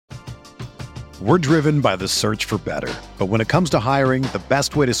We're driven by the search for better. But when it comes to hiring, the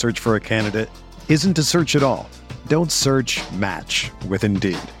best way to search for a candidate isn't to search at all. Don't search, match with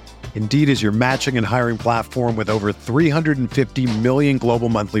Indeed. Indeed is your matching and hiring platform with over 350 million global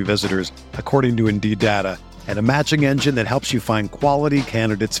monthly visitors, according to Indeed data, and a matching engine that helps you find quality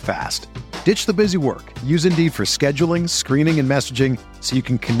candidates fast. Ditch the busy work. Use Indeed for scheduling, screening, and messaging so you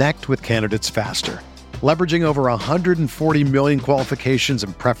can connect with candidates faster. Leveraging over 140 million qualifications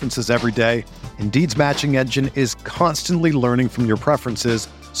and preferences every day, Indeed's matching engine is constantly learning from your preferences,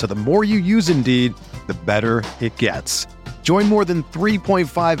 so the more you use Indeed, the better it gets. Join more than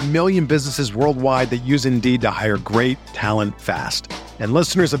 3.5 million businesses worldwide that use Indeed to hire great talent fast. And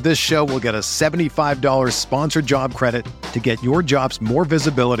listeners of this show will get a $75 sponsored job credit to get your jobs more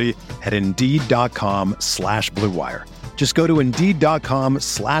visibility at Indeed.com/Blue Wire. Just go to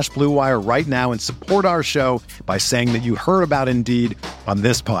Indeed.com/Blue Wire right now and support our show by saying that you heard about Indeed on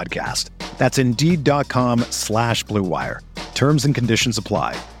this podcast. That's Indeed.com/Blue Wire. Terms and conditions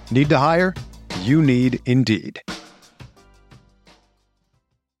apply. Need to hire? You need Indeed.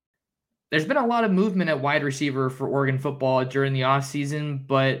 There's been a lot of movement at wide receiver for Oregon football during the offseason,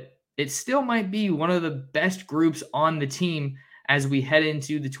 but it still might be one of the best groups on the team as we head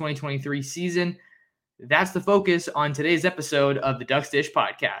into the 2023 season. That's the focus on today's episode of the Ducks Dish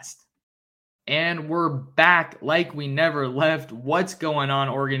podcast. And we're back like we never left. What's going on,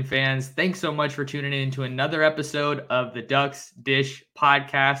 Oregon fans? Thanks so much for tuning in to another episode of the Ducks Dish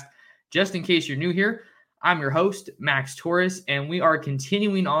podcast. Just in case you're new here, I'm your host, Max Torres, and we are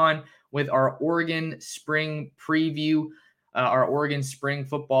continuing on with our Oregon spring preview, our Oregon spring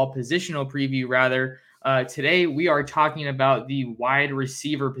football positional preview, rather. Today, we are talking about the wide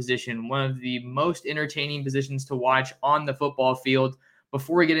receiver position, one of the most entertaining positions to watch on the football field.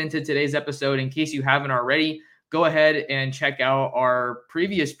 Before we get into today's episode, in case you haven't already, go ahead and check out our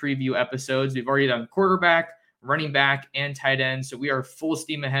previous preview episodes. We've already done quarterback, running back, and tight end. So we are full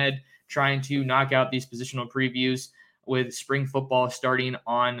steam ahead trying to knock out these positional previews with spring football starting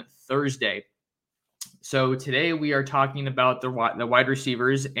on Thursday. So today we are talking about the wide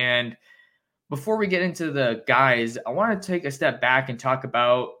receivers. And before we get into the guys, I want to take a step back and talk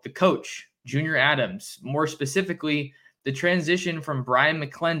about the coach, Junior Adams. More specifically, the transition from Brian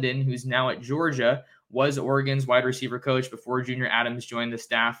McClendon, who's now at Georgia, was Oregon's wide receiver coach before Junior Adams joined the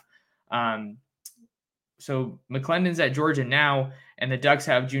staff. So McClendon's at Georgia now, and the Ducks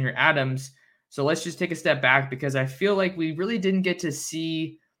have Junior Adams. So let's just take a step back, because I feel like we really didn't get to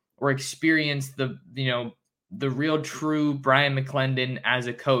see or experience the real true Brian McClendon as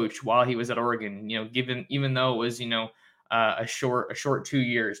a coach while he was at Oregon, even though it was, a short 2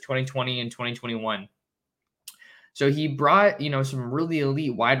 years, 2020 and 2021. So he brought, some really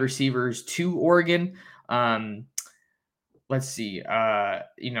elite wide receivers to Oregon. Let's see.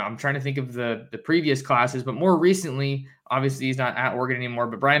 I'm trying to think of the previous classes, but more recently, obviously he's not at Oregon anymore,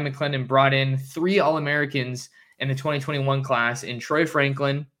 but Brian McClendon brought in 3 All-Americans in the 2021 class in Troy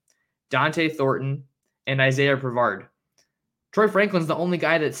Franklin, Dante Thornton, and Isaiah Brevard. Troy Franklin's the only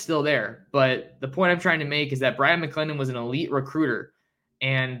guy that's still there, but the point I'm trying to make is that Brian McClendon was an elite recruiter,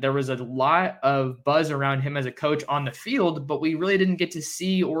 and there was a lot of buzz around him as a coach on the field, but we really didn't get to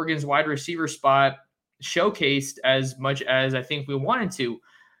see Oregon's wide receiver spot showcased as much as I think we wanted to,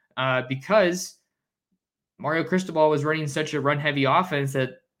 because Mario Cristobal was running such a run-heavy offense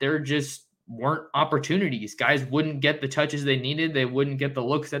that there just weren't opportunities. Guys wouldn't get the touches they needed. They wouldn't get the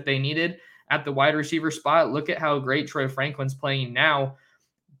looks that they needed at the wide receiver spot. Look at how great Troy Franklin's playing now.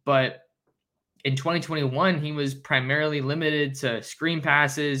 But in 2021, he was primarily limited to screen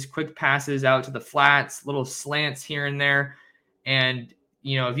passes, quick passes out to the flats, little slants here and there. And,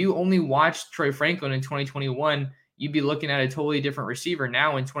 if you only watched Troy Franklin in 2021, you'd be looking at a totally different receiver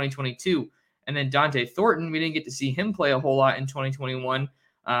now in 2022. And then Dante Thornton, we didn't get to see him play a whole lot in 2021.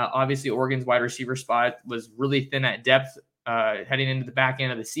 Obviously, Oregon's wide receiver spot was really thin at depth heading into the back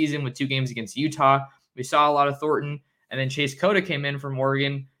end of the season with 2 games against Utah. We saw a lot of Thornton. And then Chase Cota came in from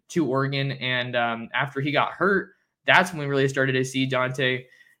Oregon to Oregon. And after he got hurt, that's when we really started to see Dante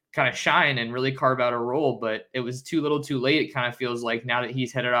kind of shine and really carve out a role. But it was too little too late, it kind of feels like, now that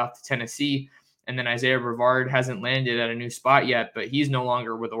he's headed off to Tennessee. And then Isaiah Brevard hasn't landed at a new spot yet, but he's no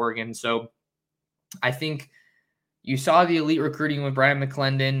longer with Oregon. So I think you saw the elite recruiting with Brian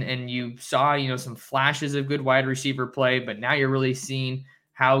McClendon, and you saw, some flashes of good wide receiver play, but now you're really seeing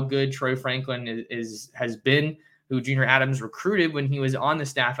how good Troy Franklin has been, who Junior Adams recruited when he was on the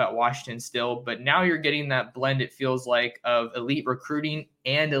staff at Washington still. But now you're getting that blend, it feels like, of elite recruiting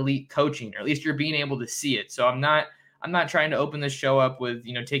and elite coaching, or at least you're being able to see it. So I'm not trying to open this show up with,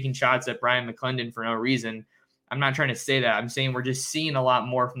 taking shots at Brian McClendon for no reason. I'm not trying to say that. I'm saying we're just seeing a lot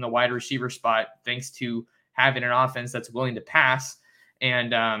more from the wide receiver spot thanks to having an offense that's willing to pass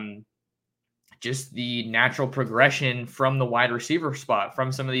and just the natural progression from the wide receiver spot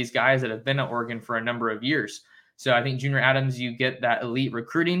from some of these guys that have been at Oregon for a number of years. So I think Junior Adams, you get that elite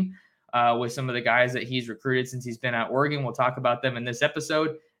recruiting with some of the guys that he's recruited since he's been at Oregon. We'll talk about them in this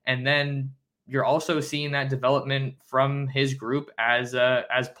episode. And then you're also seeing that development from his group as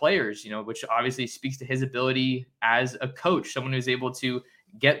players, which obviously speaks to his ability as a coach, someone who's able to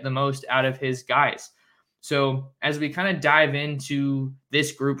get the most out of his guys. So as we kind of dive into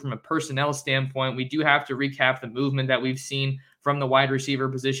this group from a personnel standpoint, we do have to recap the movement that we've seen from the wide receiver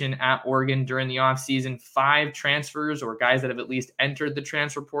position at Oregon during the offseason. 5 transfers, or guys that have at least entered the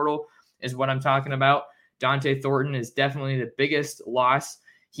transfer portal, is what I'm talking about. Dante Thornton is definitely the biggest loss.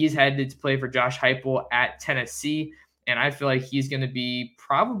 He's headed to play for Josh Heupel at Tennessee, and I feel like he's going to be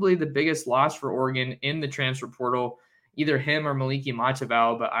probably the biggest loss for Oregon in the transfer portal, either him or Maliki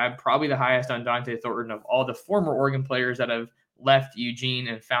Mataval, but I'm probably the highest on Dante Thornton of all the former Oregon players that have left Eugene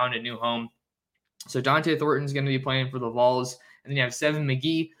and found a new home. So Dante Thornton's going to be playing for the Vols. And then you have Seven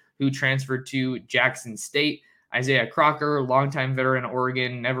McGee, who transferred to Jackson State. Isaiah Crocker, longtime veteran at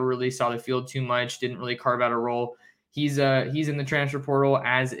Oregon, never really saw the field too much, didn't really carve out a role. He's in the transfer portal,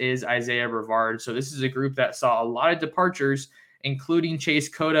 as is Isaiah Brevard. So this is a group that saw a lot of departures, including Chase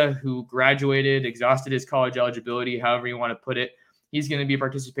Cota, who graduated, exhausted his college eligibility, however you want to put it. He's going to be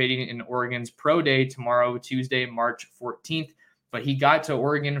participating in Oregon's Pro Day tomorrow, Tuesday, March 14th. But he got to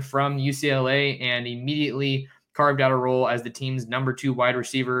Oregon from UCLA and immediately carved out a role as the team's number 2 wide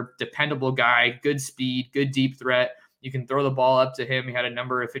receiver, dependable guy, good speed, good deep threat. You can throw the ball up to him. He had a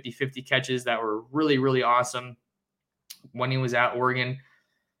number of 50-50 catches that were really, really awesome when he was at Oregon.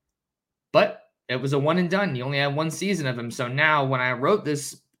 But it was a one and done. You only had 1 season of him. So now when I wrote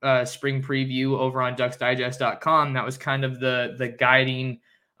this spring preview over on ducksdigest.com, that was kind of the guiding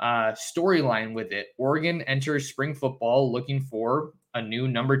storyline with it. Oregon enters spring football looking for a new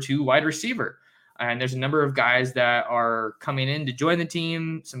number 2 wide receiver. And there's a number of guys that are coming in to join the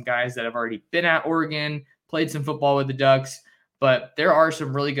team, some guys that have already been at Oregon, played some football with the Ducks, but there are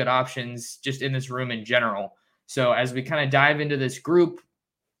some really good options just in this room in general. So as we kind of dive into this group,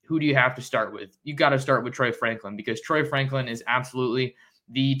 who do you have to start with? You got to start with Troy Franklin, because Troy Franklin is absolutely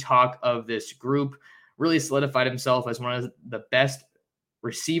the talk of this group, really solidified himself as one of the best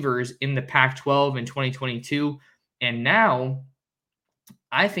receivers in the Pac-12 in 2022. And now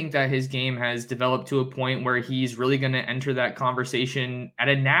I think that his game has developed to a point where he's really going to enter that conversation at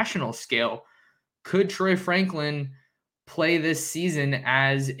a national scale. Could Troy Franklin play this season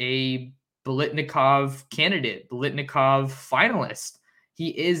as a Biletnikoff candidate, Biletnikoff finalist?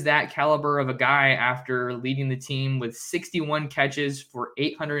 He is that caliber of a guy after leading the team with 61 catches for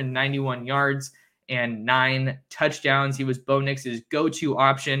 891 yards and 9 touchdowns. He was Bo Nix's go-to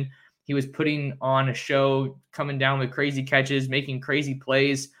option. He was putting on a show, coming down with crazy catches, making crazy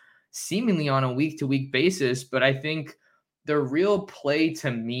plays, seemingly on a week-to-week basis. But I think the real play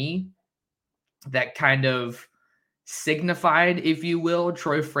to me that kind of signified, if you will,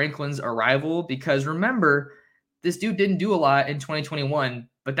 Troy Franklin's arrival, because remember, this dude didn't do a lot in 2021,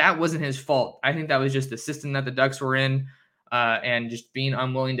 but that wasn't his fault. I think that was just the system that the Ducks were in and just being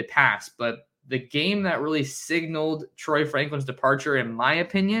unwilling to pass. But the game that really signaled Troy Franklin's departure, in my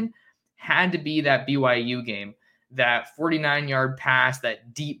opinion, had to be that BYU game. That 49-yard pass,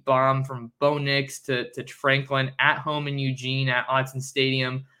 that deep bomb from Bo Nix to Franklin at home in Eugene at Autzen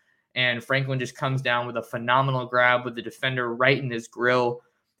Stadium. And Franklin just comes down with a phenomenal grab with the defender right in his grill.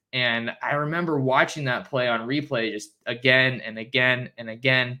 And I remember watching that play on replay just again and again and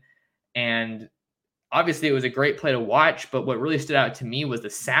again. And obviously it was a great play to watch, but what really stood out to me was the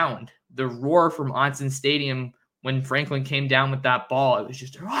sound, the roar from Autzen Stadium when Franklin came down with that ball. It was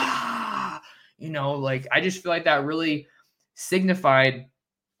just, I just feel like that really signified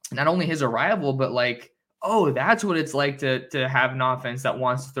not only his arrival, but that's what it's like to have an offense that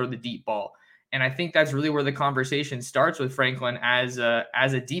wants to throw the deep ball. And I think that's really where the conversation starts with Franklin as a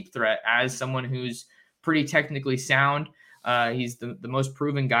deep threat, as someone who's pretty technically sound. He's the most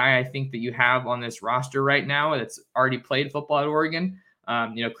proven guy I think that you have on this roster right now that's already played football at Oregon.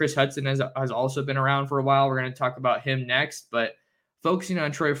 Chris Hudson has also been around for a while. We're going to talk about him next, but focusing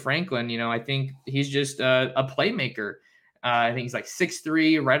on Troy Franklin, I think he's just a playmaker. I think he's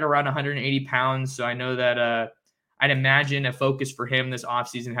 6'3", right around 180 pounds. So I know that I'd imagine a focus for him this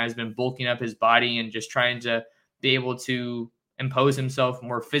offseason has been bulking up his body and just trying to be able to impose himself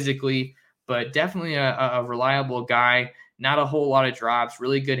more physically, but definitely a reliable guy. Not a whole lot of drops,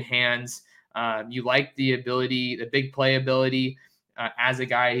 really good hands. You like the ability, the big play ability. as a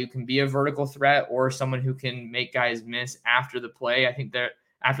guy who can be a vertical threat or someone who can make guys miss after the play. I think that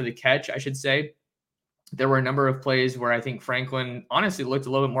after the catch, I should say, there were a number of plays where I think Franklin honestly looked a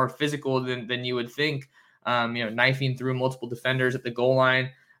little bit more physical than you would think, knifing through multiple defenders at the goal line.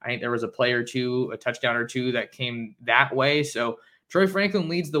 I think there was a play or two, a touchdown or two that came that way. So Troy Franklin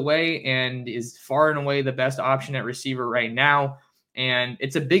leads the way and is far and away the best option at receiver right now. And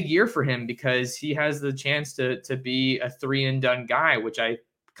it's a big year for him because he has the chance to be a 3-and-done guy, which I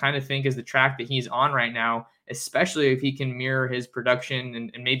kind of think is the track that he's on right now, especially if he can mirror his production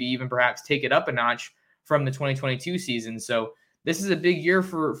and maybe even perhaps take it up a notch from the 2022 season. So this is a big year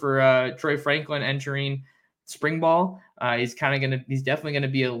for Troy Franklin entering spring ball. He's definitely going to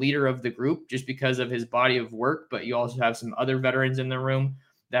be a leader of the group just because of his body of work, but you also have some other veterans in the room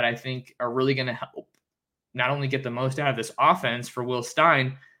that I think are really going to help not only get the most out of this offense for Will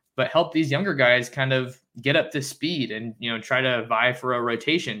Stein, but help these younger guys kind of get up to speed and, try to vie for a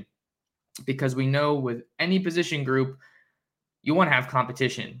rotation, because we know with any position group, you want to have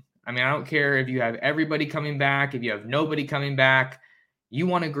competition. I mean, I don't care if you have everybody coming back, if you have nobody coming back, you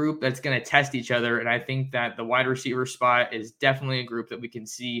want a group that's going to test each other. And I think that the wide receiver spot is definitely a group that we can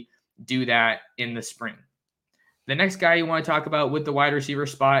see do that in the spring. The next guy you want to talk about with the wide receiver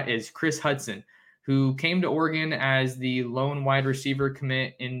spot is Chris Hudson, who came to Oregon as the lone wide receiver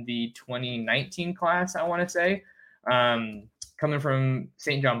commit in the 2019 class, I want to say, coming from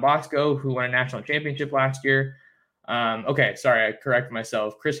St. John Bosco, who won a national championship last year. I correct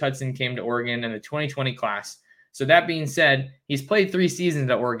myself. Chris Hudson came to Oregon in the 2020 class. So that being said, he's played 3 seasons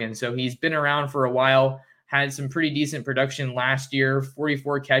at Oregon, so he's been around for a while, had some pretty decent production last year,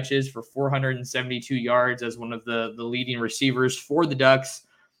 44 catches for 472 yards as one of the leading receivers for the Ducks.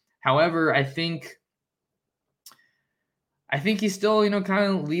 However, I think he still, kind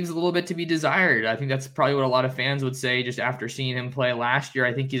of leaves a little bit to be desired. I think that's probably what a lot of fans would say just after seeing him play last year.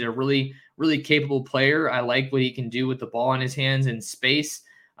 I think he's a really, really capable player. I like what he can do with the ball in his hands in space.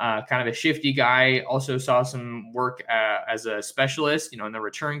 Kind of a shifty guy. Also saw some work as a specialist, in the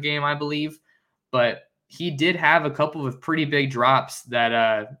return game, I believe. But he did have a couple of pretty big drops that,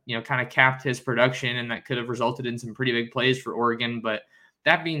 kind of capped his production, and that could have resulted in some pretty big plays for Oregon. But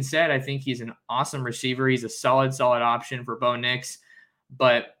that being said, I think he's an awesome receiver. He's a solid option for Bo Nix.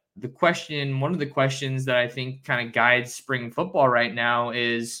 But one of the questions that I think kind of guides spring football right now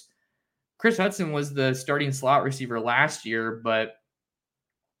is Chris Hudson was the starting slot receiver last year, but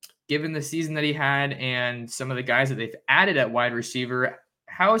given the season that he had and some of the guys that they've added at wide receiver,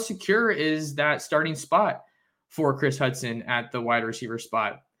 how secure is that starting spot for Chris Hudson at the wide receiver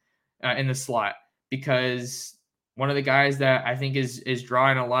spot in the slot? Because one of the guys that I think is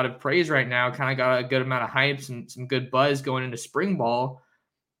drawing a lot of praise right now, kind of got a good amount of hype, some good buzz going into spring ball,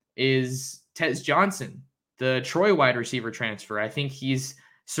 is Tez Johnson, the Troy wide receiver transfer. I think he's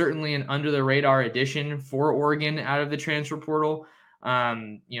certainly an under the radar addition for Oregon out of the transfer portal.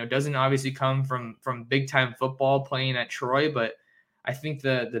 Doesn't obviously come from big time football playing at Troy, but I think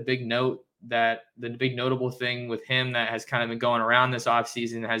the big notable thing with him that has kind of been going around this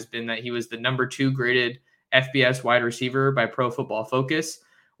offseason has been that he was the number 2 graded FBS wide receiver by Pro Football Focus,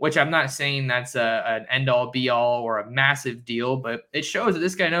 which I'm not saying that's an end all be all or a massive deal, but it shows that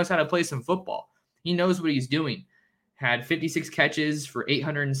this guy knows how to play some football. He knows what he's doing. Had 56 catches for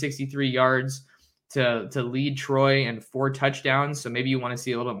 863 yards to lead Troy and 4 touchdowns. So maybe you want to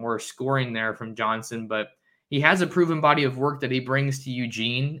see a little bit more scoring there from Johnson, but he has a proven body of work that he brings to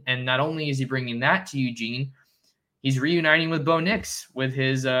Eugene. And not only is he bringing that to Eugene, he's reuniting with Bo Nix, with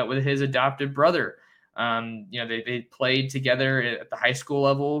his adopted brother. They played together at the high school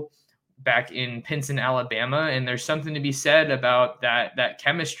level back in Pinson, Alabama. And there's something to be said about that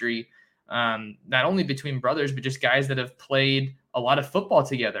chemistry, not only between brothers, but just guys that have played a lot of football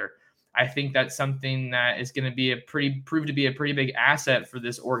together. I think that's something that is going to prove to be a pretty big asset for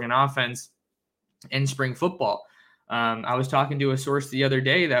this Oregon offense in spring football. I was talking to a source the other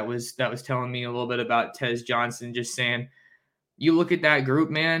day that was telling me a little bit about Tez Johnson, just saying, you look at that group,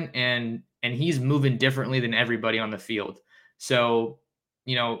 man, and he's moving differently than everybody on the field. So,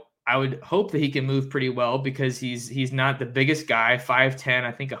 I would hope that he can move pretty well because he's not the biggest guy, 5'10",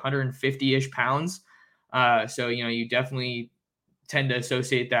 I think 150-ish pounds. So, you definitely tend to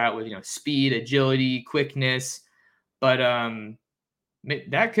associate that with, speed, agility, quickness. But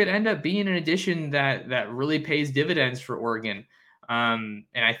that could end up being an addition that really pays dividends for Oregon. And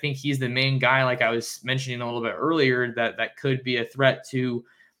I think he's the main guy, like I was mentioning a little bit earlier, that could be a threat to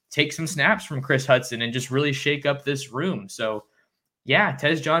take some snaps from Chris Hudson and just really shake up this room. So, yeah,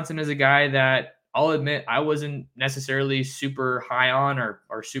 Tez Johnson is a guy that I'll admit I wasn't necessarily super high on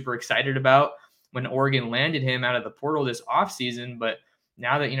or super excited about when Oregon landed him out of the portal this offseason. But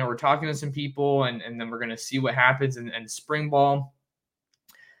now that, we're talking to some people and then we're going to see what happens in spring ball,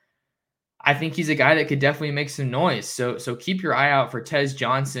 I think he's a guy that could definitely make some noise. So keep your eye out for Tez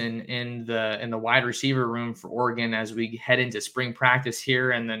Johnson in the wide receiver room for Oregon as we head into spring practice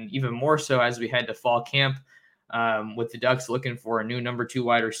here, and then even more so as we head to fall camp, with the Ducks looking for a new number 2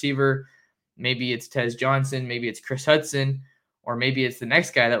 wide receiver. Maybe it's Tez Johnson, maybe it's Chris Hudson, or maybe it's the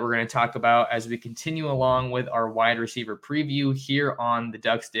next guy that we're going to talk about as we continue along with our wide receiver preview here on the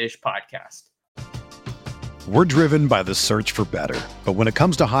Ducks Dish podcast. We're driven by the search for better. But when it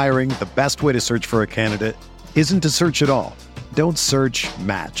comes to hiring, the best way to search for a candidate isn't to search at all. Don't search,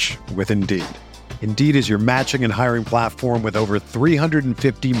 match with Indeed. Indeed is your matching and hiring platform with over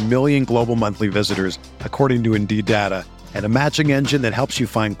 350 million global monthly visitors, according to Indeed data, and a matching engine that helps you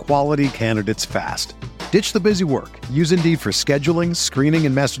find quality candidates fast. Ditch the busy work. Use Indeed for scheduling, screening,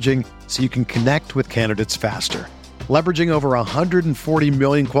 and messaging so you can connect with candidates faster. Leveraging over 140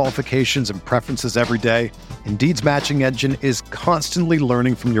 million qualifications and preferences every day, Indeed's matching engine is constantly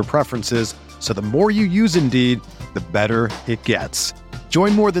learning from your preferences, so the more you use Indeed, the better it gets.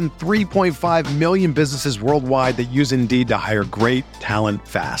 Join more than 3.5 million businesses worldwide that use Indeed to hire great talent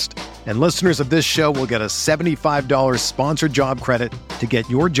fast. And listeners of this show will get a $75 sponsored job credit to get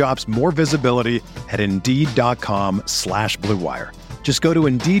your jobs more visibility at Indeed.com/Blue Wire. Just go to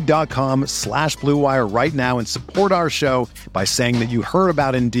Indeed.com/Blue Wire right now and support our show by saying that you heard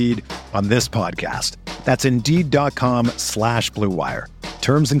about Indeed on this podcast. That's Indeed.com/Blue Wire.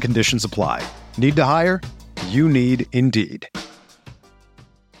 Terms and conditions apply. Need to hire? You need Indeed.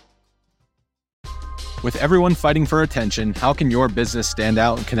 With everyone fighting for attention, how can your business stand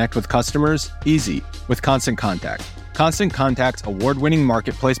out and connect with customers? Easy, with Constant Contact. Constant Contact's award-winning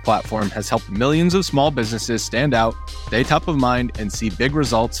marketplace platform has helped millions of small businesses stand out, stay top of mind, and see big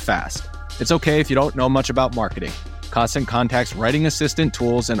results fast. It's okay if you don't know much about marketing. Constant Contact's writing assistant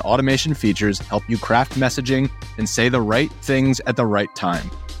tools and automation features help you craft messaging and say the right things at the right time.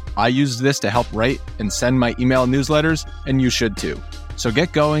 I use this to help write and send my email newsletters, and you should too. So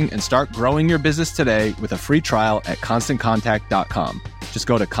get going and start growing your business today with a free trial at ConstantContact.com. Just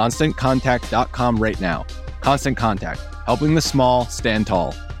go to ConstantContact.com right now. Constant Contact, helping the small stand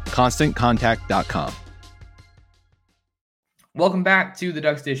tall. ConstantContact.com. Welcome back to the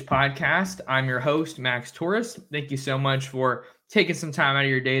Ducks Dish podcast. I'm your host, Max Torres. Thank you so much for taking some time out of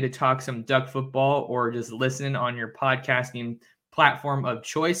your day to talk some Duck football or just listen on your podcasting platform of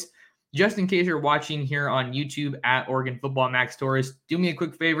choice. Just in case you're watching here on YouTube at Oregon Football Max Torres, do me a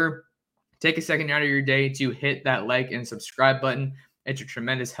quick favor. Take a second out of your day to hit that like and subscribe button. It's a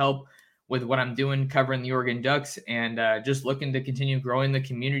tremendous help with what I'm doing covering the Oregon Ducks and just looking to continue growing the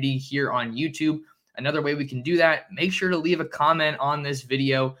community here on YouTube. Another way we can do that, make sure to leave a comment on this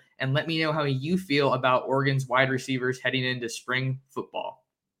video and let me know how you feel about Oregon's wide receivers heading into spring football.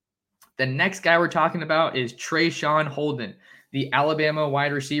 The next guy we're talking about is Traeshon Holden. The Alabama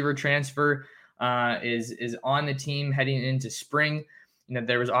wide receiver transfer is on the team heading into spring.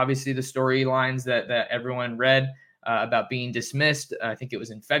 There was obviously the storylines that everyone read about being dismissed. I think it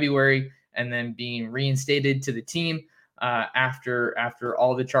was in February, and then being reinstated to the team after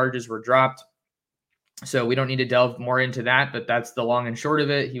all the charges were dropped. So we don't need to delve more into that, but that's the long and short of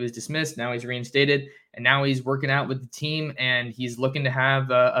it. He was dismissed. Now he's reinstated, and now he's working out with the team, and he's looking to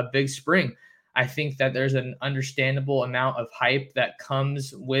have a big spring. I think that there's an understandable amount of hype that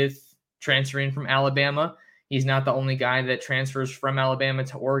comes with transferring from Alabama. He's not the only guy that transfers from Alabama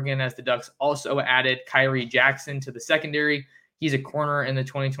to Oregon, as the Ducks also added Kyrie Jackson to the secondary. He's a corner in the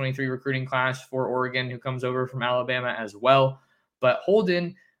 2023 recruiting class for Oregon who comes over from Alabama as well. But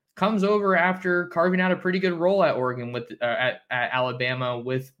Holden comes over after carving out a pretty good role at Oregon with at Alabama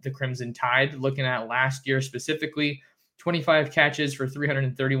with the Crimson Tide. Looking at last year specifically, 25 catches for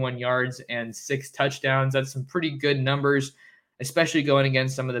 331 yards and 6 touchdowns. That's some pretty good numbers, especially going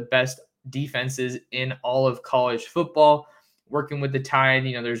against some of the best defenses in all of college football. Working with the Tide,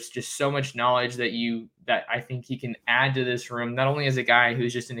 there's just so much knowledge that I think he can add to this room, not only as a guy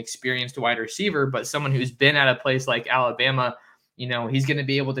who's just an experienced wide receiver, but someone who's been at a place like Alabama. He's going to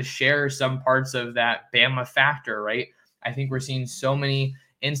be able to share some parts of that Bama factor, right? I think we're seeing so many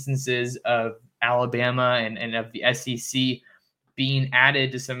instances of Alabama and of the SEC being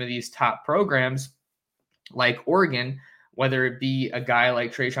added to some of these top programs like Oregon, whether it be a guy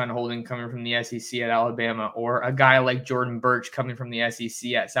like Traeshon Holden coming from the SEC at Alabama, or a guy like Jordan Burch coming from the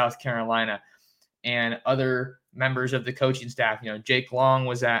SEC at South Carolina, and other members of the coaching staff. Jake Long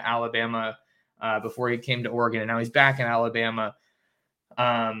was at Alabama before he came to Oregon, and now he's back in Alabama.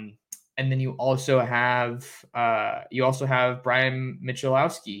 And then you also have Brian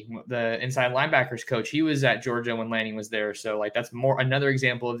Michalowski, the inside linebackers coach. He was at Georgia when Lanning was there. So like that's another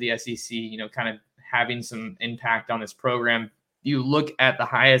example of the SEC, kind of having some impact on this program. You look at the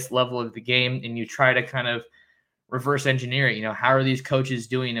highest level of the game and you try to kind of reverse engineer it. How are these coaches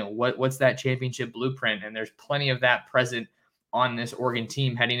doing it? What's that championship blueprint? And there's plenty of that present on this Oregon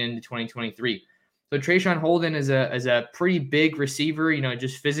team heading into 2023. So Traeshon Holden is a pretty big receiver,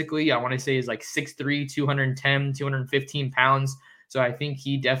 just physically. I want to say is like 6'3", 210, 215 pounds. So I think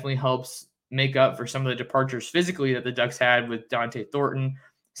he definitely helps make up for some of the departures physically that the Ducks had with Dante Thornton,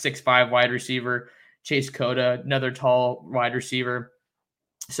 6'5" wide receiver, Chase Cota, another tall wide receiver.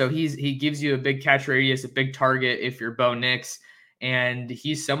 So he gives you a big catch radius, a big target if you're Bo Nix. And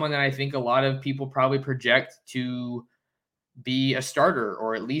he's someone that I think a lot of people probably project to be a starter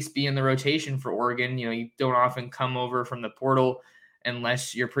or at least be in the rotation for Oregon. You don't often come over from the portal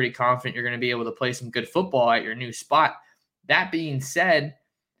unless you're pretty confident you're going to be able to play some good football at your new spot. That being said,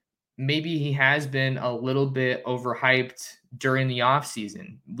 maybe he has been a little bit overhyped during the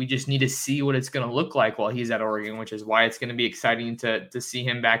offseason. We just need to see what it's going to look like while he's at Oregon, which is why it's going to be exciting to see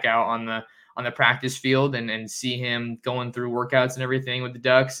him back out on the practice field and see him going through workouts and everything with the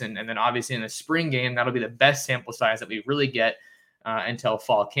Ducks. And then obviously in the spring game, that'll be the best sample size that we really get until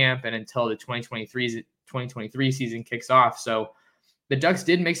fall camp and until the 2023 season kicks off. So the Ducks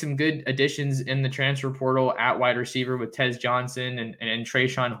did make some good additions in the transfer portal at wide receiver with Tez Johnson and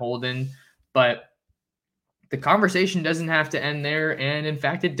Traeshon Holden, but the conversation doesn't have to end there. And in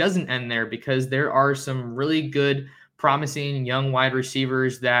fact, it doesn't end there because there are some really good, promising young wide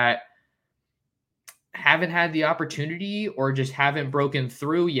receivers that haven't had the opportunity or just haven't broken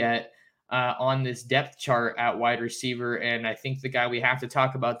through yet on this depth chart at wide receiver. And I think the guy we have to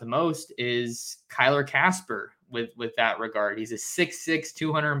talk about the most is Kyler Casper with that regard. He's a 6'6",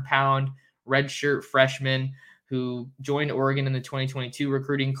 200-pound redshirt freshman who joined Oregon in the 2022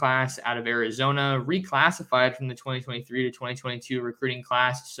 recruiting class out of Arizona, reclassified from the 2023 to 2022 recruiting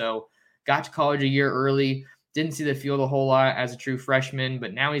class. So got to college a year early, didn't see the field a whole lot as a true freshman,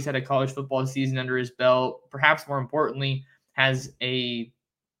 but now he's had a college football season under his belt. Perhaps more importantly, has a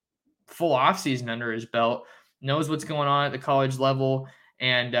full offseason under his belt, knows what's going on at the college level,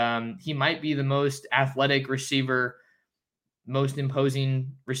 and he might be the most athletic receiver, most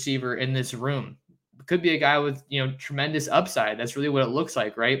imposing receiver in this room. Could be a guy with, tremendous upside. That's really what it looks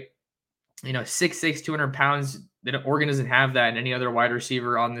like, right? 6'6", 200 pounds. Oregon doesn't have that in any other wide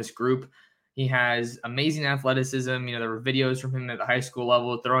receiver on this group. He has amazing athleticism. There were videos from him at the high school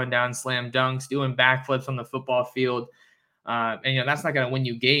level, throwing down slam dunks, doing backflips on the football field. And that's not going to win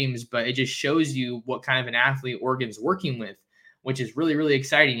you games, but it just shows you what kind of an athlete Oregon's working with, which is really, really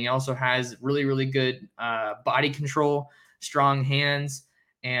exciting. He also has really, really good body control, strong hands.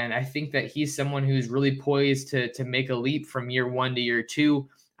 And I think that he's someone who's really poised to make a leap from year one to year two.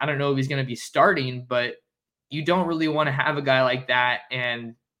 I don't know if he's going to be starting, but you don't really want to have a guy like that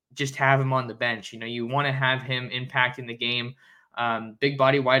and just have him on the bench. You want to have him impacting the game. Big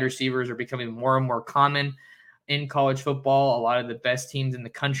body wide receivers are becoming more and more common in college football. A lot of the best teams in the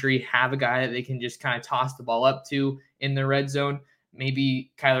country have a guy that they can just kind of toss the ball up to in the red zone.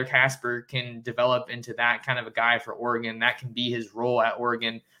 Maybe Kyler Casper can develop into that kind of a guy for Oregon. That can be his role at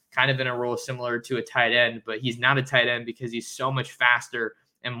Oregon, kind of in a role similar to a tight end, but he's not a tight end because he's so much faster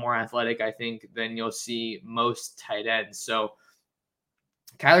and more athletic, I think, than you'll see most tight ends. So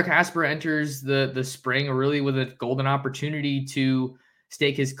Kyler Casper enters the spring really with a golden opportunity to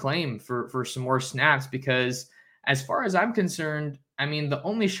stake his claim for some more snaps, because as far as I'm concerned, the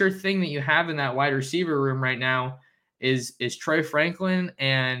only sure thing that you have in that wide receiver room right now is Troy Franklin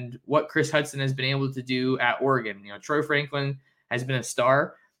and what Chris Hudson has been able to do at Oregon. Troy Franklin has been a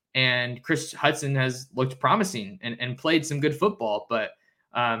star, and Chris Hudson has looked promising and played some good football, but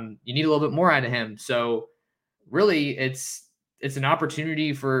you need a little bit more out of him. So really it's an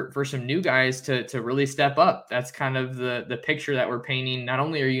opportunity for some new guys to really step up. That's kind of the picture that we're painting. Not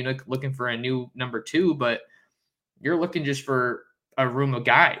only are you looking for a new number two, but you're looking just for a room of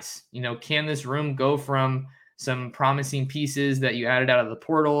guys. Can this room go from some promising pieces that you added out of the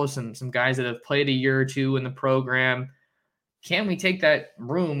portal, some guys that have played a year or two in the program? Can we take that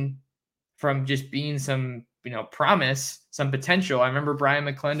room from just being some, promise, some potential? I remember Brian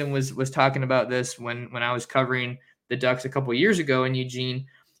McClendon was talking about this when I was covering the Ducks a couple of years ago in Eugene.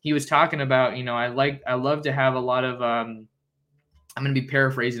 He was talking about, I love to have a lot of, I'm going to be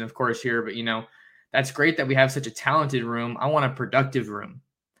paraphrasing, of course, here, but, that's great that we have such a talented room. I want a productive room.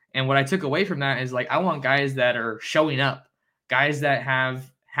 And what I took away from that is I want guys that are showing up, guys that have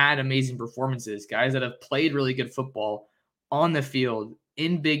had amazing performances, guys that have played really good football on the field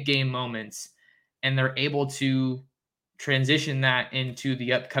in big game moments, and they're able to transition that into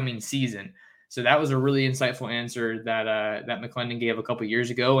the upcoming season. So that was a really insightful answer that McClendon gave a couple years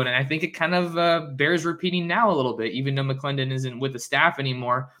ago, and I think it kind of bears repeating now a little bit. Even though McClendon isn't with the staff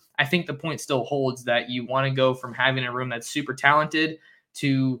anymore, I think the point still holds that you want to go from having a room that's super talented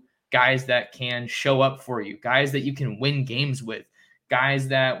to guys that can show up for you, guys that you can win games with, guys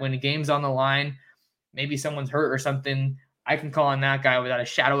that when a game's on the line, maybe someone's hurt or something, I can call on that guy without a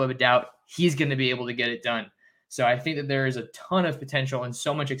shadow of a doubt. He's going to be able to get it done. So I think that there is a ton of potential and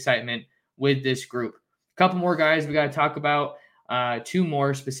so much excitement with this group. A couple more guys we got to talk about, two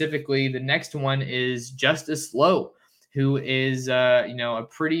more specifically. The next one is Justice Lowe, who is a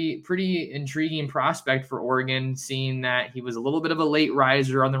pretty intriguing prospect for Oregon, seeing that he was a little bit of a late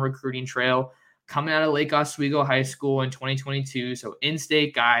riser on the recruiting trail, coming out of Lake Oswego High School in 2022. So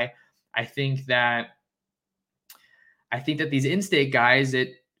in-state guy. I think that these in-state guys,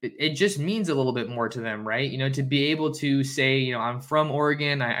 it just means a little bit more to them, right? To be able to say, I'm from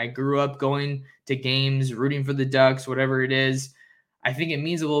Oregon. I grew up going to games, rooting for the Ducks, whatever it is. I think it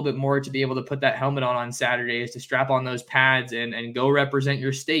means a little bit more to be able to put that helmet on Saturdays, to strap on those pads and go represent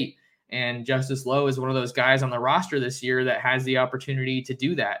your state. And Justice Lowe is one of those guys on the roster this year that has the opportunity to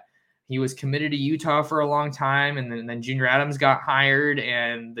do that. He was committed to Utah for a long time, and then Junior Adams got hired,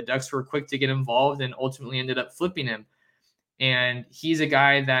 and the Ducks were quick to get involved and ultimately ended up flipping him. And he's a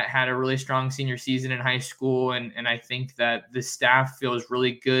guy that had a really strong senior season in high school, and I think that the staff feels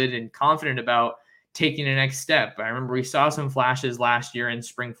really good and confident about taking the next step. I remember we saw some flashes last year in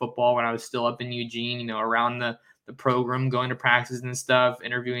spring football when I was still up in Eugene, around the program, going to practices and stuff,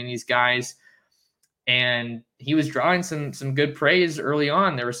 interviewing these guys. And he was drawing some good praise early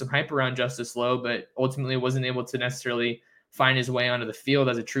on. There was some hype around Justice Lowe, but ultimately wasn't able to necessarily find his way onto the field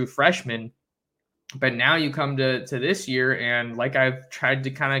as a true freshman. But now you come to this year, and like I've tried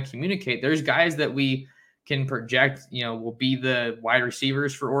to kind of communicate, there's guys that we can project, will be the wide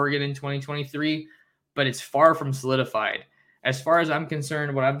receivers for Oregon in 2023, but it's far from solidified. As far as I'm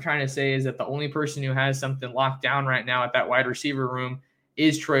concerned, what I'm trying to say is that the only person who has something locked down right now at that wide receiver room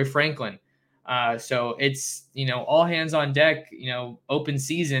is Troy Franklin. So it's, all hands on deck, open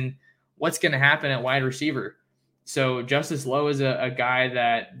season, what's going to happen at wide receiver? So Justice Lowe is a guy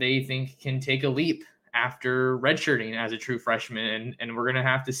that they think can take a leap after redshirting as a true freshman. And we're going to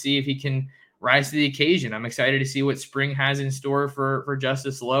have to see if he can rise to the occasion. I'm excited to see what spring has in store for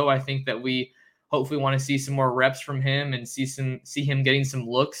Justice Lowe. I think that we hopefully want to see some more reps from him and see him getting some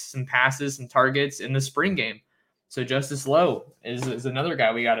looks, some passes, some targets in the spring game. So Justice Lowe is another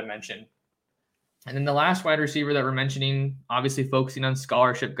guy we got to mention. And then the last wide receiver that we're mentioning, obviously focusing on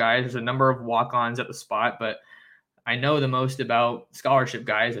scholarship guys. There's a number of walk-ons at the spot, but I know the most about scholarship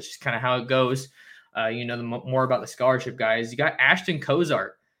guys. That's just kind of how it goes. More about the scholarship guys. You got Ashton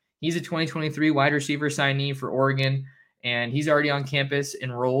Kozart. He's a 2023 wide receiver signee for Oregon, and he's already on campus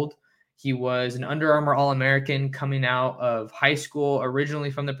enrolled. He was an Under Armour All-American coming out of high school, originally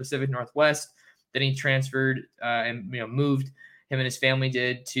from the Pacific Northwest. Then he transferred and moved, him and his family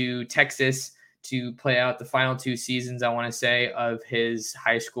did, to Texas to play out the final 2 seasons, I want to say, of his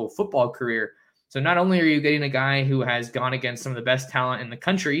high school football career. So not only are you getting a guy who has gone against some of the best talent in the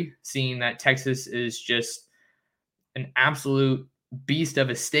country, seeing that Texas is just an absolute beast of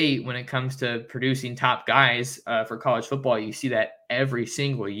a state when it comes to producing top guys for college football. You see that every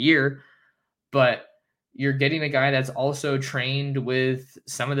single year, but you're getting a guy that's also trained with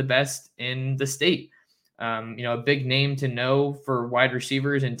some of the best in the state. A big name to know for wide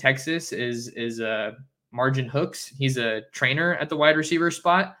receivers in Texas is Margin Hooks. He's a trainer at the wide receiver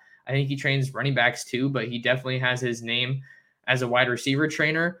spot. I think he trains running backs too, but he definitely has his name as a wide receiver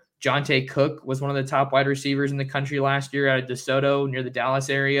trainer. Jonte Cook was one of the top wide receivers in the country last year out of DeSoto near the Dallas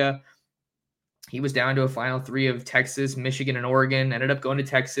area. He was down to a final 3 of Texas, Michigan, and Oregon, ended up going to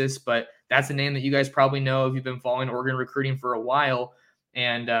Texas, but that's a name that you guys probably know if you've been following Oregon recruiting for a while.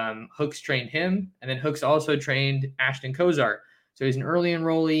 And Hooks trained him, and then Hooks also trained Ashton Kozart. So he's an early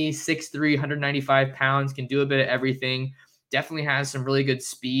enrollee, 6'3", 195 pounds, can do a bit of everything. Definitely has some really good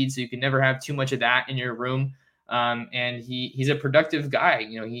speed, so you can never have too much of that in your room. And he's a productive guy.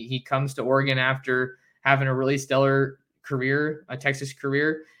 He comes to Oregon after having a really stellar career, a Texas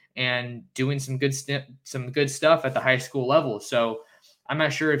career, and doing some good stuff at the high school level. So I'm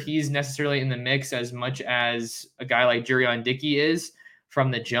not sure if he's necessarily in the mix as much as a guy like Jurion Dickey is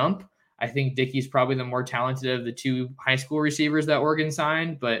from the jump. I think Dickey's probably the more talented of the 2 high school receivers that Oregon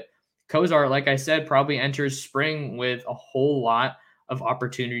signed, but Kozart, like I said, probably enters spring with a whole lot of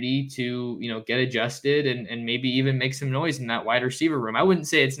opportunity to, get adjusted and maybe even make some noise in that wide receiver room. I wouldn't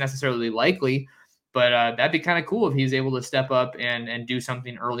say it's necessarily likely, But that'd be kind of cool if he's able to step up and do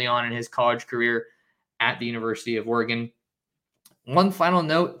something early on in his college career at the University of Oregon. One final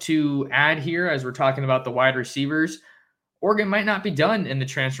note to add here as we're talking about the wide receivers, Oregon might not be done in the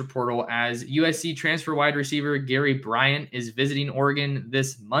transfer portal as USC transfer wide receiver Gary Bryant is visiting Oregon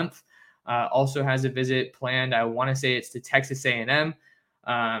this month. Also has a visit planned. I want to say it's to Texas A&M.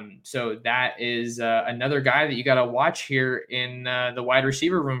 So that is another guy that you got to watch here in the wide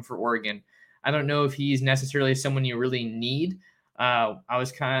receiver room for Oregon. I don't know if he's necessarily someone you really need.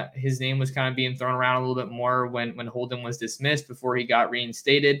 His name was kind of being thrown around a little bit more when Holden was dismissed before he got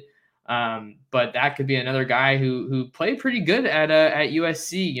reinstated. But that could be another guy who played pretty good at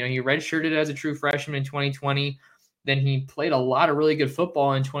USC. You know, he redshirted as a true freshman in 2020. Then he played a lot of really good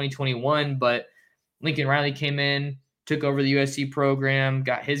football in 2021, but Lincoln Riley came in, took over the USC program,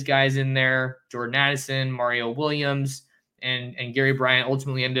 got his guys in there, Jordan Addison, Mario Williams, and Gary Bryant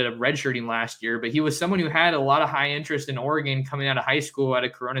ultimately ended up redshirting last year. But he was someone who had a lot of high interest in Oregon coming out of high school at a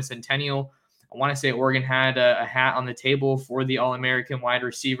Corona Centennial. I want to say Oregon had a hat on the table for the All-American wide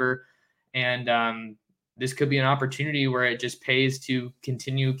receiver. And this could be an opportunity where it just pays to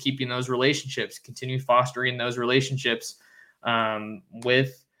continue keeping those relationships, continue fostering those relationships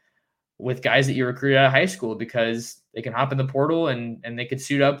with guys that you recruited out of high school, because they can hop in the portal and they could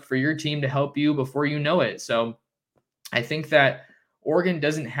suit up for your team to help you before you know it. So I think that Oregon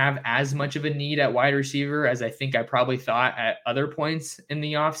doesn't have as much of a need at wide receiver as I think I probably thought at other points in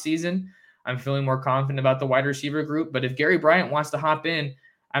the offseason. I'm feeling more confident about the wide receiver group, but if Gary Bryant wants to hop in,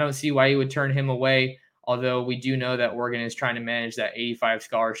 I don't see why you would turn him away, although we do know that Oregon is trying to manage that 85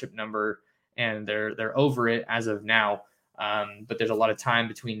 scholarship number, and they're over it as of now. But there's a lot of time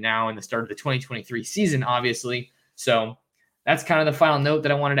between now and the start of the 2023 season, obviously. So that's kind of the final note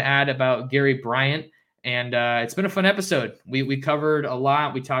that I wanted to add about Gary Bryant. And it's been a fun episode. We covered a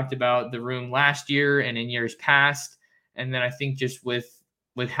lot. We talked about the room last year and in years past. And then I think just with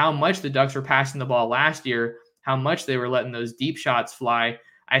how much the Ducks were passing the ball last year, how much they were letting those deep shots fly,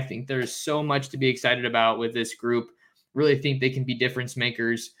 I think there's so much to be excited about with this group. Really think they can be difference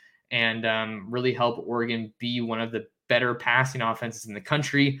makers and really help Oregon be one of the better passing offenses in the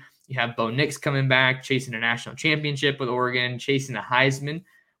country. You have Bo Nix coming back, chasing a national championship with Oregon, chasing a Heisman.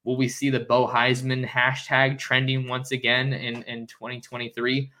 Will we see the Bo Heisman hashtag trending once again in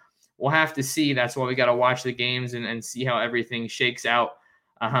 2023? We'll have to see. That's why we got to watch the games and see how everything shakes out.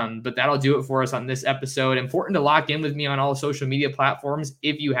 But that'll do it for us on this episode. Important to lock in with me on all social media platforms.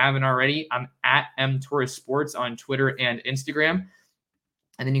 If you haven't already, I'm at mtorresports on Twitter and Instagram.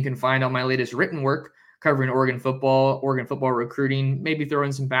 And then you can find all my latest written work covering Oregon football recruiting, maybe throw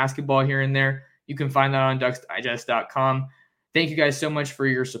in some basketball here and there. You can find that on ducksdigest.com. Thank you guys so much for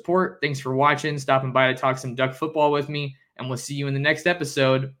your support. Thanks for watching, stopping by to talk some Duck football with me, and we'll see you in the next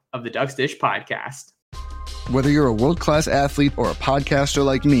episode of the Ducks Dish Podcast. Whether you're a world-class athlete or a podcaster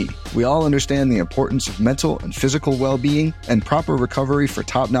like me, we all understand the importance of mental and physical well-being and proper recovery for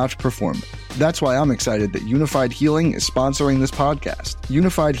top-notch performance. That's why I'm excited that Unified Healing is sponsoring this podcast.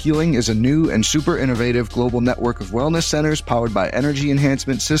 Unified Healing is a new and super innovative global network of wellness centers powered by Energy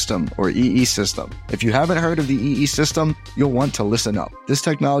Enhancement System, or EE System. If you haven't heard of the EE System, you'll want to listen up. This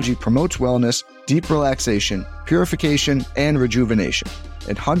technology promotes wellness, deep relaxation, purification, and rejuvenation.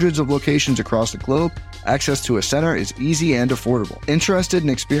 At hundreds of locations across the globe, access to a center is easy and affordable. Interested in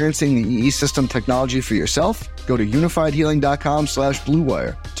experiencing the EE System technology for yourself? Go to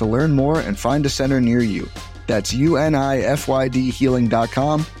unifydhealing.com/bluewire to learn more and find a center near you. That's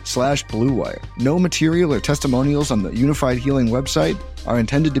unifydhealing.com/bluewire. No material or testimonials on the Unified Healing website are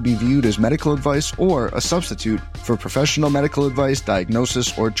intended to be viewed as medical advice or a substitute for professional medical advice,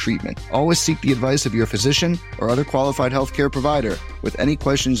 diagnosis, or treatment. Always seek the advice of your physician or other qualified healthcare provider with any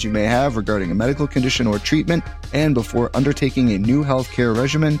questions you may have regarding a medical condition or treatment and before undertaking a new healthcare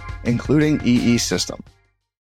regimen, including EE System.